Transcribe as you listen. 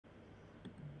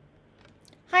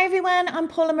Hi everyone, I'm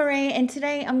Paula-Maree and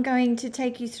today I'm going to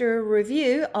take you through a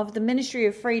review of the Ministry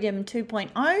of Freedom 2.0.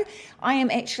 I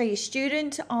am actually a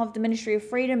student of the Ministry of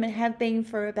Freedom and have been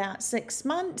for about 6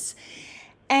 months.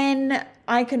 And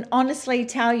I can honestly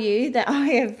tell you that I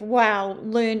have,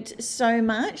 learned so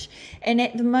much. And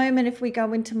at the moment, if we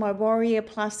go into my Warrior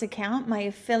Plus account, my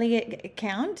affiliate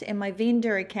account and my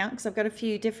vendor account, because I've got a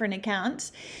few different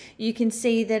accounts, you can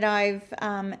see that I've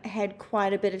had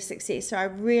quite a bit of success. So I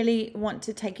really want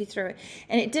to take you through it.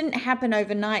 And it didn't happen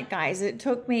overnight, guys. It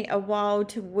took me a while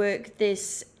to work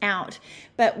this out.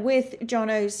 But with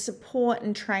Jono's support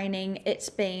and training, it's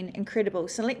been incredible.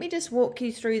 So let me just walk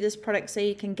you through this product so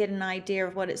you can get an idea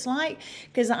of what it's like,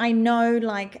 because I know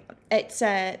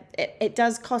it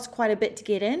does cost quite a bit to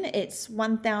get in. It's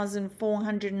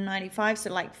 $1,495,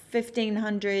 so like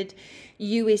 $1,500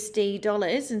 USD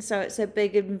dollars, and so it's a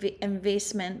big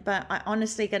investment. But I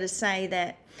honestly got to say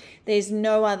that there's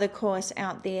no other course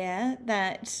out there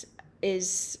that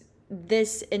is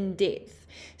this in depth,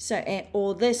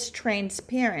 or this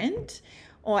transparent,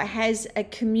 or has a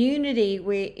community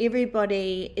where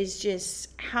everybody is just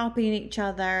helping each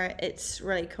other. It's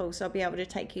really cool. So I'll be able to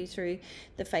take you through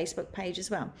the Facebook page as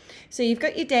well. So you've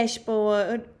got your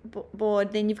dashboard,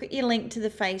 then you've got your link to the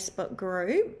Facebook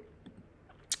group.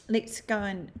 Let's go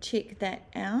and check that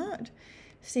out.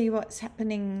 See what's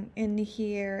happening in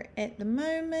here at the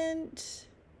moment.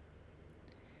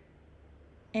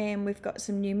 And we've got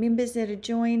some new members that are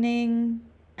joining.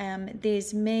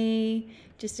 There's me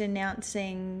just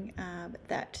announcing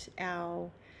that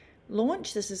our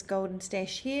launch, this is Golden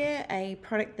Stash here, a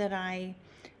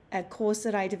course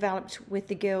that I developed with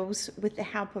the girls with the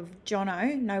help of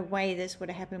Jono. No way this would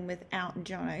have happened without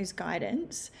Jono's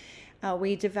guidance.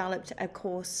 We developed a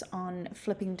course on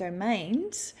flipping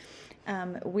domains.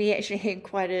 We actually had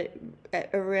quite a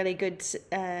really good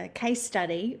case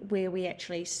study where we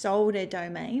actually sold a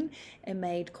domain and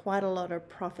made quite a lot of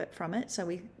profit from it.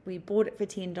 So we bought it for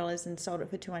 $10 and sold it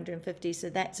for $250.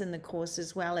 So that's in the course,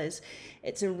 as well as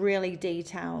it's a really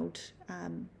detailed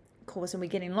course, and we're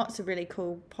getting lots of really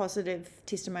cool positive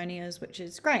testimonials, which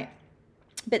is great.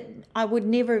 But I would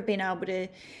never have been able to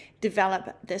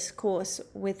develop this course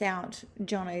without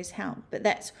Jono's help. But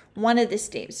that's one of the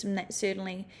steps, and that's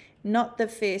certainly not the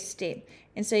first step.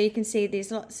 And so you can see there's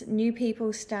lots of new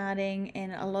people starting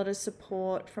and a lot of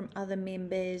support from other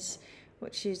members,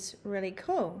 which is really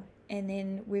cool. And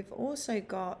then we've also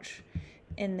got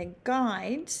in the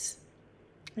guides,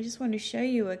 I just want to show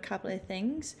you a couple of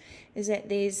things, is that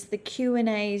there's the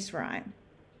Q&As, right?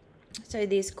 So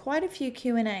there's quite a few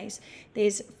Q&As.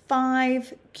 There's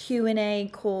 5 Q&A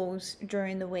calls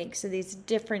during the week. So there's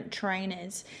different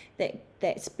trainers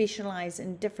that specialize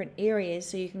in different areas.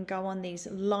 So you can go on these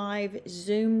live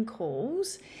Zoom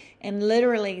calls, and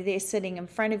literally they're sitting in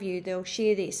front of you. They'll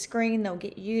share their screen. They'll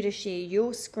get you to share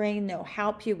your screen. They'll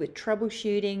help you with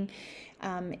troubleshooting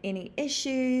any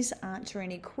issues, answer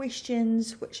any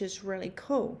questions, which is really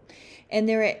cool. And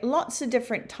they're at lots of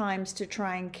different times to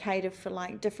try and cater for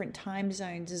like different time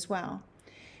zones as well.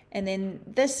 And then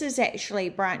this is actually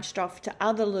branched off to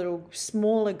other little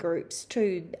smaller groups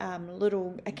too,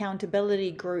 little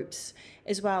accountability groups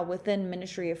as well within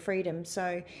Ministry of Freedom.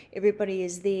 So everybody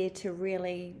is there to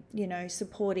really,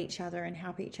 support each other and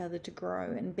help each other to grow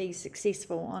and be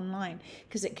successful online,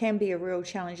 because it can be a real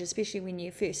challenge, especially when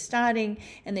you're first starting.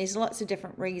 And there's lots of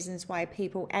different reasons why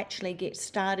people actually get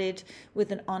started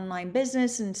with an online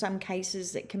business. In some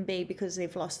cases, it can be because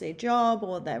they've lost their job,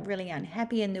 or they're really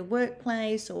unhappy in their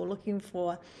workplace, or looking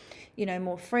for,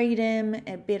 more freedom,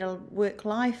 a better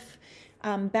work-life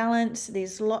balance.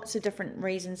 There's lots of different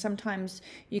reasons. Sometimes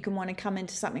you can want to come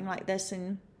into something like this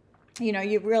and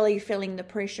you're really feeling the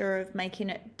pressure of making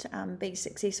it be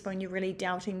successful, and you're really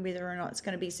doubting whether or not it's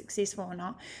going to be successful or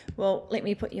not. Well, let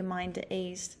me put your mind at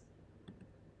ease.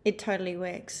 It totally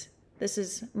works. This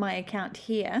is my account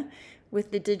here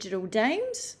with the Digital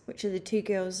Dames, which are the 2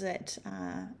 girls that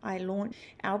I launched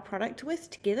our product with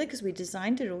together, because we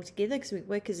designed it all together, because we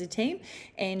work as a team.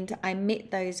 And I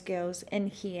met those girls in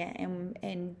here,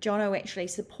 and Jono actually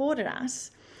supported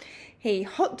us. He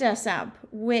hooked us up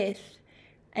with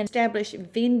an established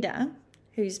vendor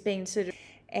who's been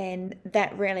and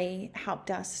that really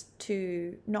helped us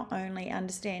to not only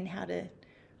understand how to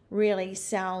really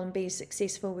sell and be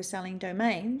successful with selling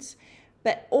domains,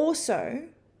 but also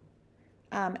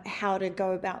how to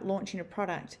go about launching a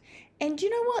product. And you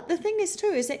know what? The thing is too,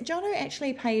 is that Jono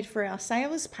actually paid for our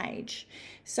sales page.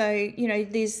 So,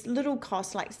 there's little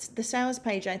costs, like the sales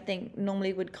page, I think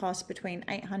normally would cost between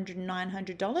 $800 and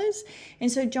 $900.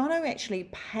 And so Jono actually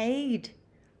paid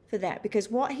for that, because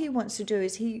what he wants to do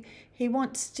is he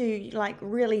wants to like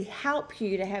really help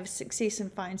you to have success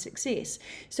and find success.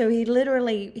 So he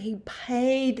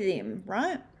paid them,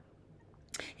 right?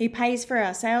 He pays for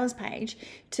our sales page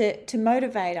to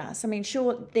motivate us. I mean,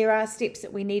 sure, there are steps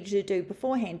that we needed to do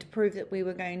beforehand to prove that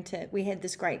we had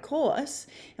this great course,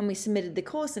 and we submitted the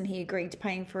course, and he agreed to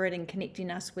paying for it and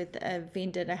connecting us with a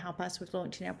vendor to help us with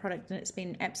launching our product, and it's been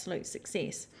an absolute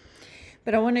success.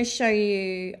 But I want to show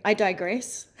you, I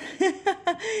digress,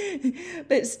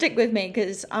 but stick with me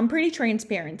because I'm pretty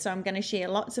transparent. So I'm going to share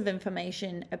lots of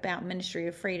information about Ministry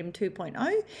of Freedom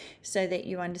 2.0 so that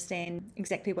you understand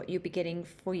exactly what you'll be getting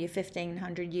for your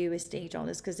 $1,500 USD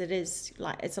because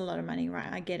it's a lot of money,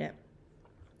 right? I get it.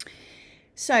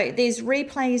 So there's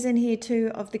replays in here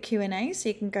too of the Q&A, so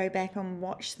you can go back and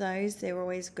watch those. They're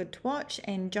always good to watch.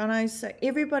 And Jono, so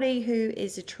everybody who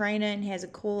is a trainer and has a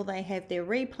call, they have their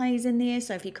replays in there.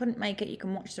 So if you couldn't make it, you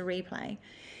can watch the replay.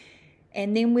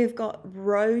 And then we've got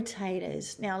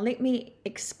rotators. Now let me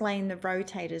explain the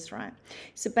rotators, right?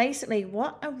 So basically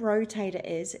what a rotator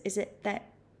is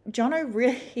that Jono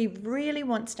really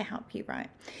wants to help you, right?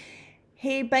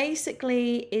 He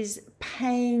basically is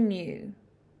paying you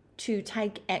to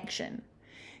take action.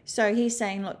 So he's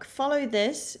saying, look, follow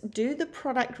this, do the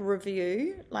product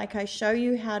review, like I show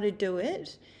you how to do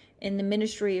it in the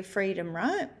Ministry of Freedom,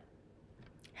 right?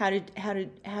 How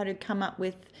to come up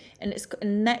with,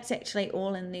 and that's actually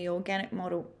all in the organic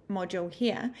module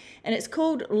here, and it's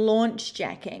called launch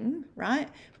jacking, right?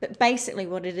 But basically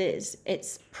what it is,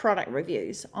 it's product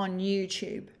reviews on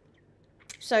YouTube.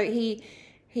 So he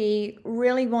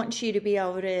really wants you to be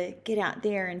able to get out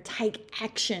there and take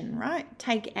action, right?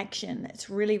 Take action. That's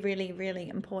really, really, really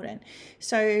important.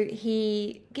 So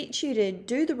he gets you to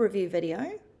do the review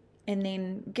video and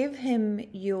then give him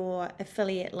your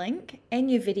affiliate link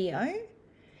and your video,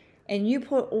 and you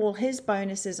put all his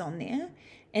bonuses on there.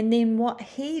 And then what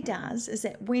he does is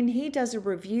that when he does a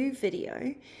review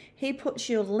video, he puts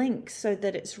your link so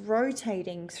that it's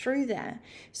rotating through there,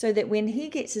 so that when he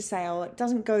gets a sale, it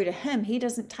doesn't go to him. He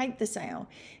doesn't take the sale.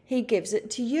 He gives it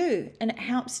to you, and it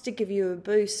helps to give you a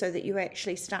boost so that you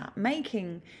actually start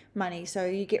making money. So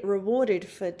you get rewarded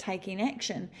for taking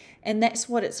action. And that's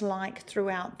what it's like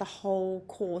throughout the whole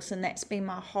course. And that's been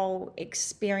my whole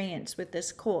experience with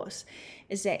this course,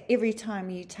 is that every time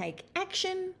you take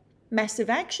action, massive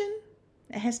action,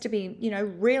 it has to be,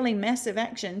 really massive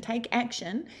action, take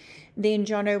action, then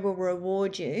Jono will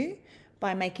reward you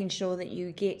by making sure that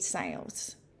you get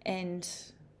sales. And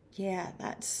yeah,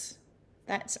 that's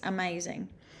amazing.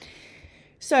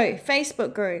 So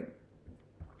Facebook group.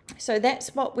 So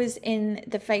that's what was in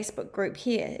the Facebook group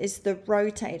here, is the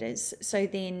rotators. So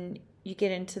then you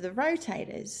get into the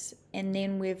rotators, and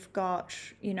then we've got,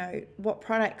 what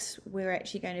products we're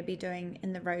actually going to be doing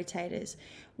in the rotators,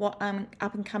 what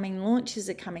up and coming launches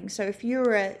are coming. So if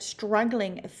you're a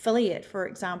struggling affiliate, for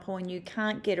example, and you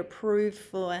can't get approved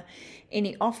for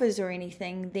any offers or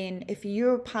anything, then if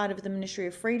you're part of the Ministry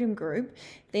of Freedom group,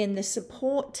 then the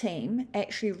support team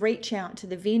actually reach out to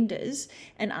the vendors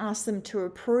and ask them to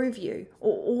approve you.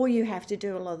 Or all you have to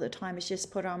do a lot of the time is just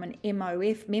put I'm an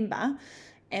MOF member,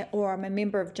 or I'm a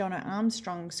member of Jono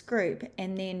Armstrong's group,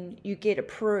 and then you get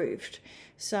approved.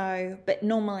 So, but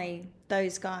normally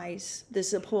those guys, the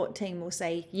support team will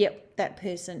say, yep, that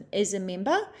person is a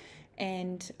member,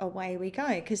 and away we go.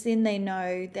 Because then they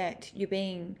know that you're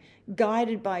being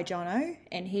guided by Jono,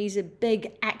 and he's a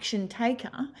big action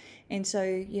taker. And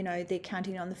so, they're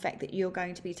counting on the fact that you're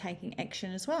going to be taking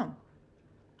action as well.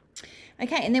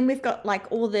 Okay, and then we've got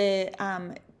like all the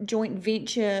joint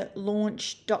venture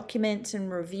launch documents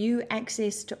and review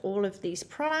access to all of these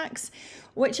products,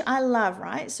 which I love,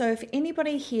 right? So if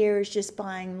anybody here is just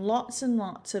buying lots and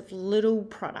lots of little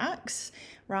products,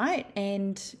 right?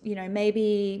 And,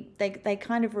 maybe they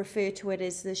kind of refer to it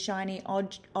as the shiny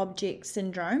object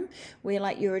syndrome, where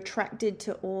like you're attracted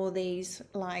to all these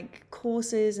like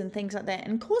courses and things like that.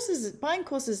 And buying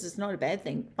courses is not a bad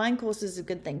thing. Buying courses is a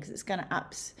good thing because it's going to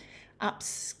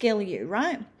upskill you,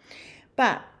 right?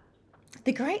 But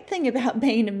the great thing about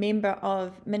being a member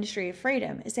of Ministry of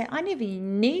Freedom is that I never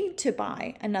need to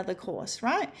buy another course,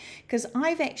 right? Because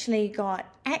I've actually got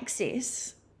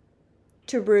access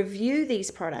to review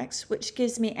these products, which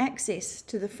gives me access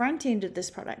to the front end of this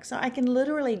product. So I can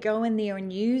literally go in there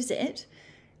and use it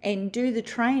and do the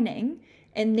training.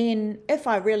 And then if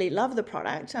I really love the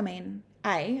product,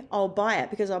 I'll buy it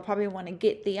because I'll probably want to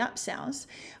get the upsells,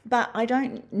 but I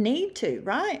don't need to,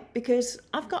 right? Because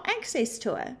I've got access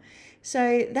to it.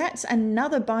 So that's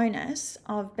another bonus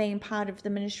of being part of the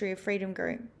Ministry of Freedom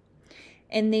group.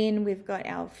 And then we've got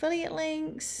our affiliate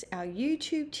links, our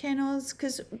YouTube channels,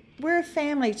 because we're a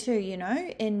family too, you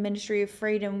know, in Ministry of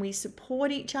Freedom. We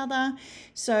support each other.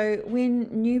 So when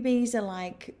newbies are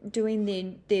like doing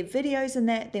their videos and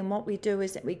that, then what we do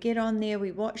is that we get on there,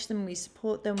 we watch them, we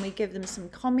support them, we give them some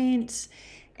comments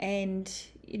and,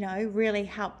 you know, really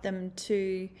help them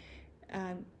to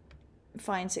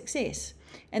find success.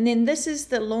 And then this is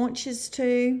the launches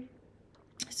too.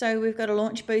 So we've got a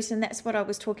launch boost, and that's what I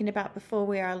was talking about before,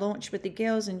 where I launched with the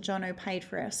girls and Jono paid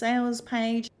for our sales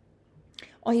page.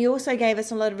 Oh, he also gave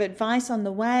us a lot of advice on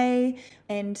the way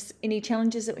and any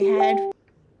challenges that we had.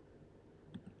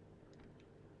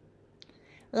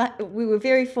 We were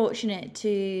very fortunate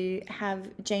to have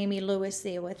Jamie Lewis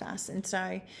there with us, and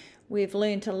so we've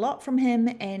learned a lot from him,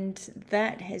 and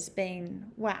that has been,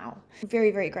 wow,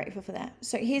 very, very grateful for that.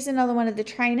 So here's another one of the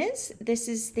trainers. This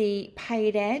is the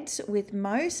paid ads with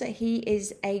Mo. So he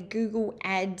is a Google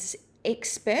Ads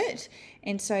expert,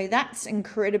 and so that's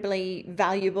incredibly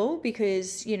valuable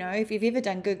because, you know, if you've ever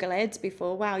done Google Ads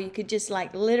before, wow, you could just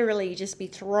like literally just be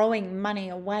throwing money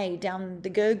away down the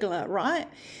Googler, right?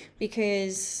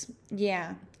 Because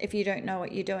yeah, if you don't know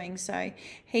what you're doing. So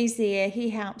he's there,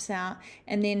 he helps out.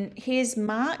 And then here's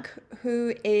Mark,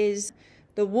 who is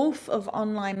the wolf of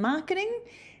online marketing.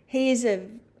 He is a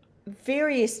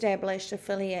very established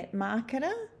affiliate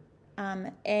marketer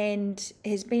and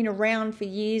has been around for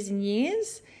years and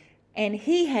years. And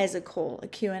he has a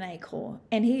Q&A call,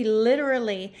 and he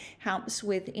literally helps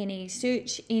with any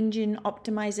search engine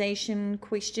optimization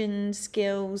questions,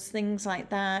 skills, things like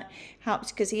that.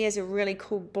 Helps because he has a really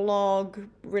cool blog,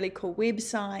 really cool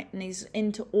website, and he's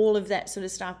into all of that sort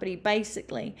of stuff. But he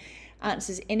basically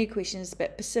answers any questions,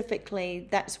 but specifically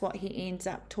that's what he ends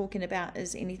up talking about,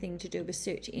 is anything to do with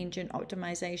search engine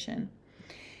optimization.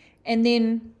 And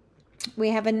then we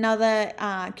have another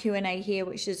Q&A here,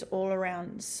 which is all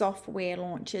around software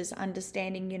launches,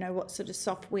 understanding, you know, what sort of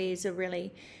softwares are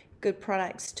really good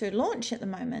products to launch at the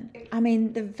moment. I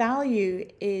mean, the value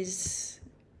is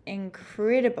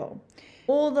incredible.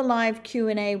 All the live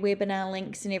Q&A webinar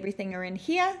links and everything are in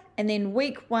here. And then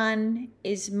week 1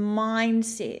 is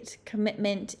mindset,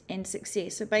 commitment, and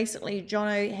success. So basically,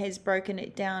 Jono has broken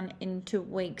it down into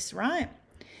weeks, right?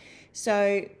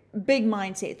 So big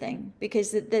mindset thing,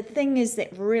 because the thing is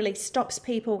that really stops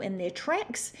people in their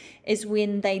tracks is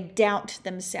when they doubt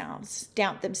themselves,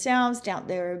 doubt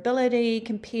their ability,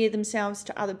 compare themselves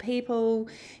to other people,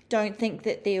 don't think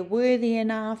that they're worthy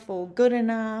enough or good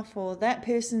enough, or that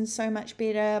person's so much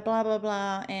better, blah, blah,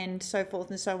 blah, and so forth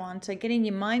and so on. So getting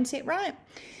your mindset right.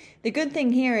 The good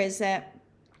thing here is that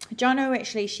Jono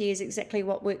actually shares exactly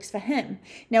what works for him.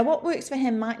 Now, what works for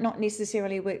him might not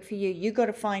necessarily work for you. You've got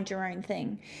to find your own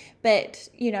thing. But,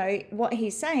 you know, what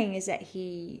he's saying is that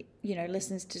he, you know,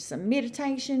 listens to some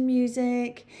meditation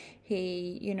music.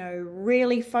 He, you know,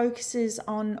 really focuses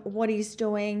on what he's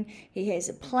doing. He has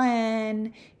a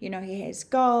plan, you know, he has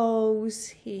goals.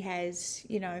 He has,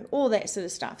 you know, all that sort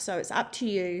of stuff. So it's up to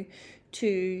you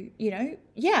to, you know,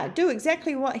 yeah, do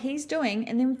exactly what he's doing,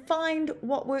 and then find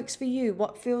what works for you,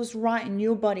 what feels right in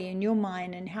your body and your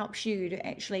mind, and helps you to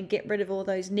actually get rid of all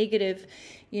those negative,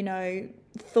 you know,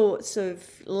 thoughts of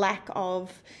lack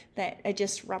of that are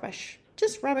just rubbish,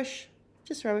 just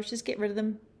get rid of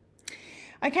them.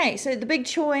 Okay, so the big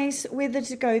choice, whether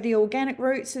to go the organic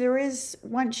route. So there is,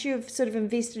 once you've sort of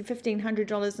invested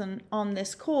 $1,500 on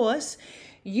this course,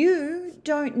 you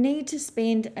don't need to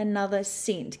spend another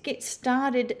cent. Get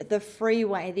started the free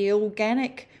way. The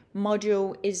organic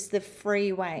module is the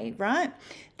free way, right?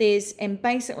 And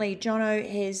basically Jono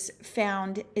has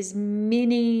found as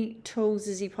many tools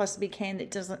as he possibly can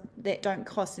that don't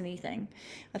cost anything.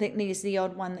 I think there's the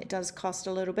odd one that does cost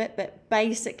a little bit, but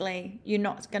basically you're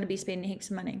not going to be spending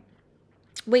heaps of money.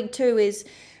 Week 2 is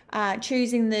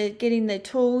getting the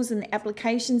tools and the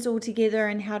applications all together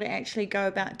and how to actually go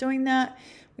about doing that.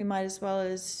 We might as well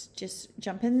as just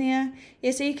jump in there.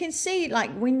 Yeah, so you can see,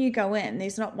 like, when you go in,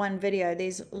 there's not one video,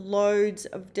 there's loads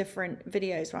of different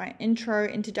videos, right? Intro,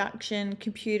 introduction,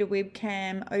 computer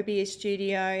webcam, OBS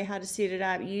Studio, how to set it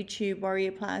up, YouTube,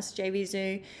 Warrior Plus,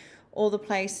 JVZoo, all the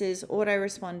places,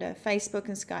 autoresponder, Facebook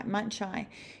and Skype, Muncheye,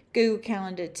 Google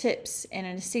Calendar, tips, and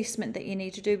an assessment that you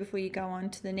need to do before you go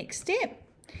on to the next step.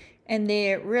 And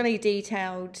they're really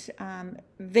detailed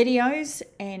videos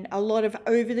and a lot of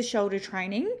over-the-shoulder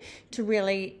training to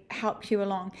really help you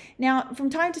along. Now, from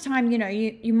time to time, you know,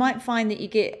 you might find that you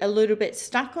get a little bit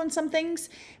stuck on some things,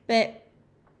 but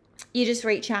you just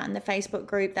reach out in the Facebook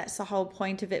group. That's the whole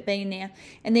point of it being there.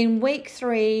 And then week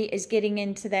 3 is getting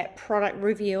into that product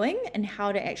reviewing and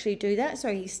how to actually do that.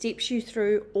 So he steps you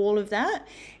through all of that.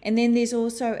 And then there's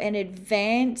also an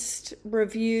advanced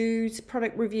reviews,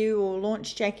 product review or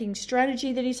launch jacking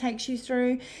strategy that he takes you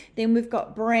through. Then we've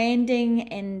got branding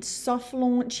and soft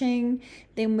launching.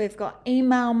 Then we've got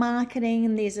email marketing,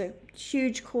 and there's a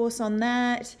huge course on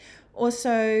that.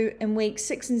 Also in week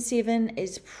 6 and 7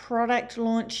 is product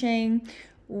launching.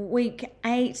 Week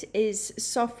 8 is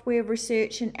software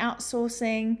research and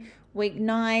outsourcing. Week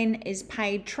 9 is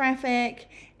paid traffic.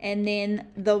 And then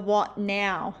the what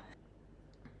now.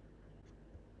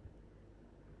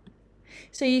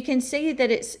 So you can see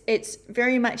that it's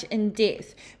very much in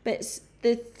depth, but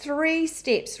the 3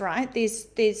 steps, right? There's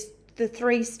the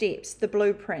 3 steps, the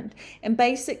blueprint. And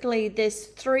basically this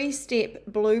 3-step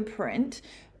blueprint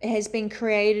has been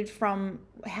created from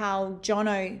how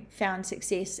Jono found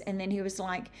success. And then he was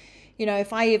like, you know,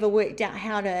 if I ever worked out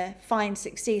how to find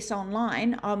success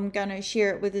online, I'm going to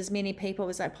share it with as many people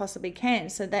as I possibly can.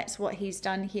 So that's what he's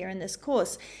done here in this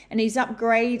course. And he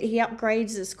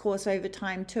upgrades this course over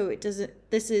time too.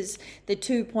 This is the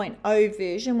 2.0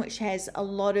 version, which has a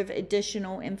lot of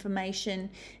additional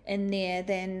information in there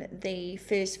than the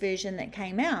first version that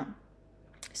came out.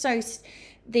 So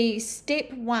the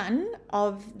step 1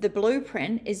 of the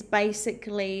blueprint is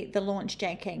basically the launch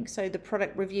jacking. So the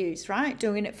product reviews, right?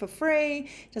 Doing it for free,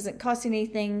 doesn't cost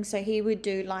anything. So he would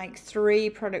do like 3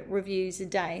 product reviews a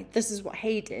day. This is what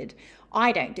he did.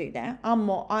 I don't do that. I'm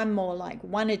more like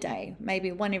 1 a day,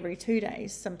 maybe 1 every 2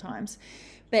 days sometimes.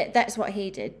 But that's what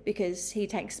he did because he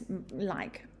takes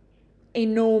like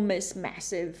enormous,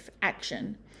 massive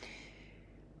action.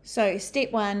 So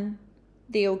step 1,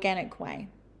 the organic way.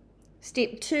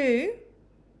 Step 2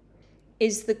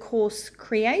 is the course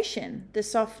creation, the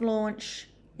soft launch,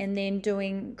 and then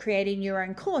creating your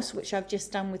own course, which I've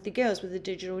just done with the girls, with the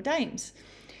Digital Dames,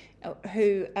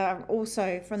 who are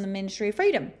also from the Ministry of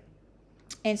Freedom.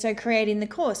 And so creating the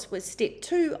course was step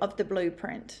 2 of the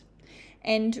blueprint.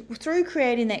 And through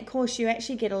creating that course, you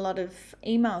actually get a lot of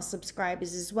email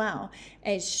subscribers as well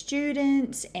as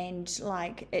students, and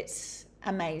like it's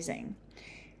amazing.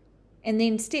 And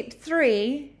then step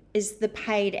 3 is the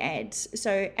paid ads.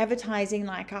 So advertising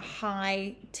like a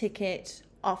high ticket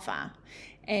offer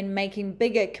and making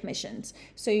bigger commissions.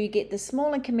 So you get the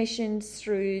smaller commissions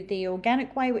through the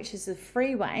organic way, which is the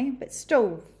free way, but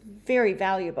still very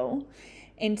valuable.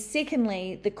 And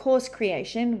secondly, the course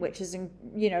creation, which is,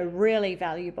 you know, really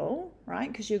valuable,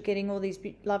 right? Because you're getting all these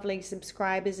lovely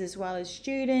subscribers as well as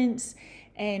students.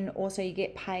 And also you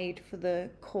get paid for the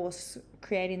course,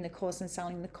 creating the course and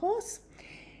selling the course.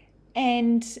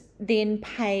 And then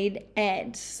paid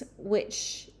ads,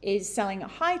 which is selling a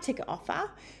high ticket offer,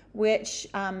 which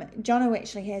Jono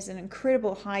actually has an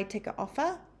incredible high ticket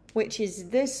offer, which is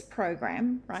this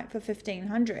program, right, for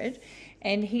 $1,500.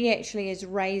 And he actually has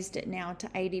raised it now to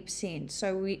 80%.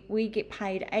 So we get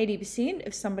paid 80%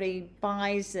 if somebody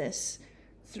buys this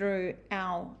through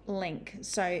our link.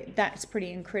 So that's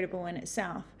pretty incredible in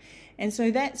itself. And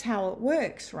so that's how it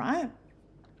works, right?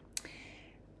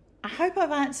 I hope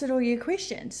I've answered all your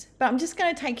questions, but I'm just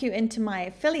going to take you into my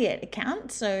affiliate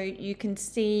account so you can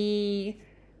see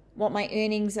what my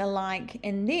earnings are like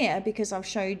in there, because I've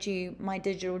showed you my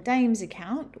Digital Dames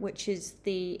account, which is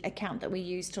the account that we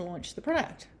use to launch the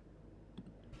product.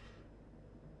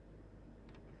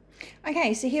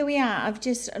 Okay, so here we are. I've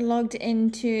just logged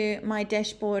into my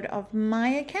dashboard of my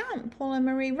account,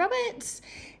 Paula-Maree Roberts,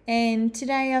 and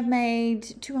today I've made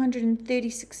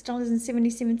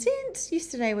 $236.77.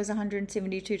 Yesterday was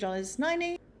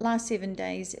 $172.90. Last 7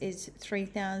 days is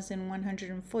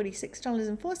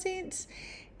 $3,146.04.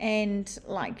 And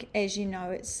like, as you know,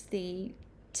 it's the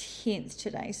 10th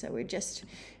today, so we're just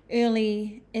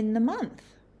early in the month.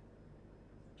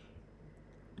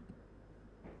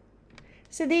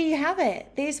 So there you have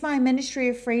it. There's my Ministry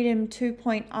of Freedom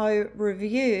 2.0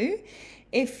 review.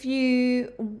 If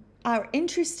you are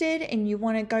interested and you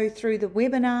want to go through the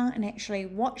webinar and actually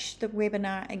watch the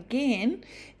webinar again,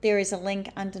 there is a link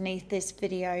underneath this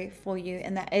video for you,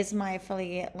 and that is my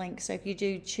affiliate link. So if you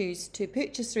do choose to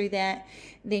purchase through that,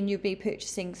 then you'll be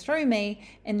purchasing through me.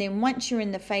 And then once you're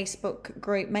in the Facebook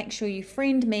group, make sure you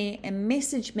friend me and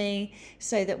message me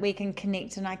so that we can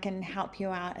connect and I can help you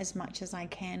out as much as I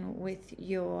can with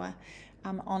your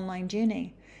online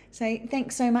journey. So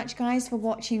thanks so much, guys, for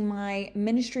watching my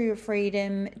Ministry of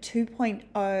Freedom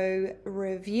 2.0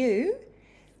 review.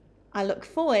 I look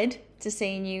forward to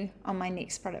seeing you on my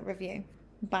next product review.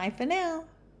 Bye for now.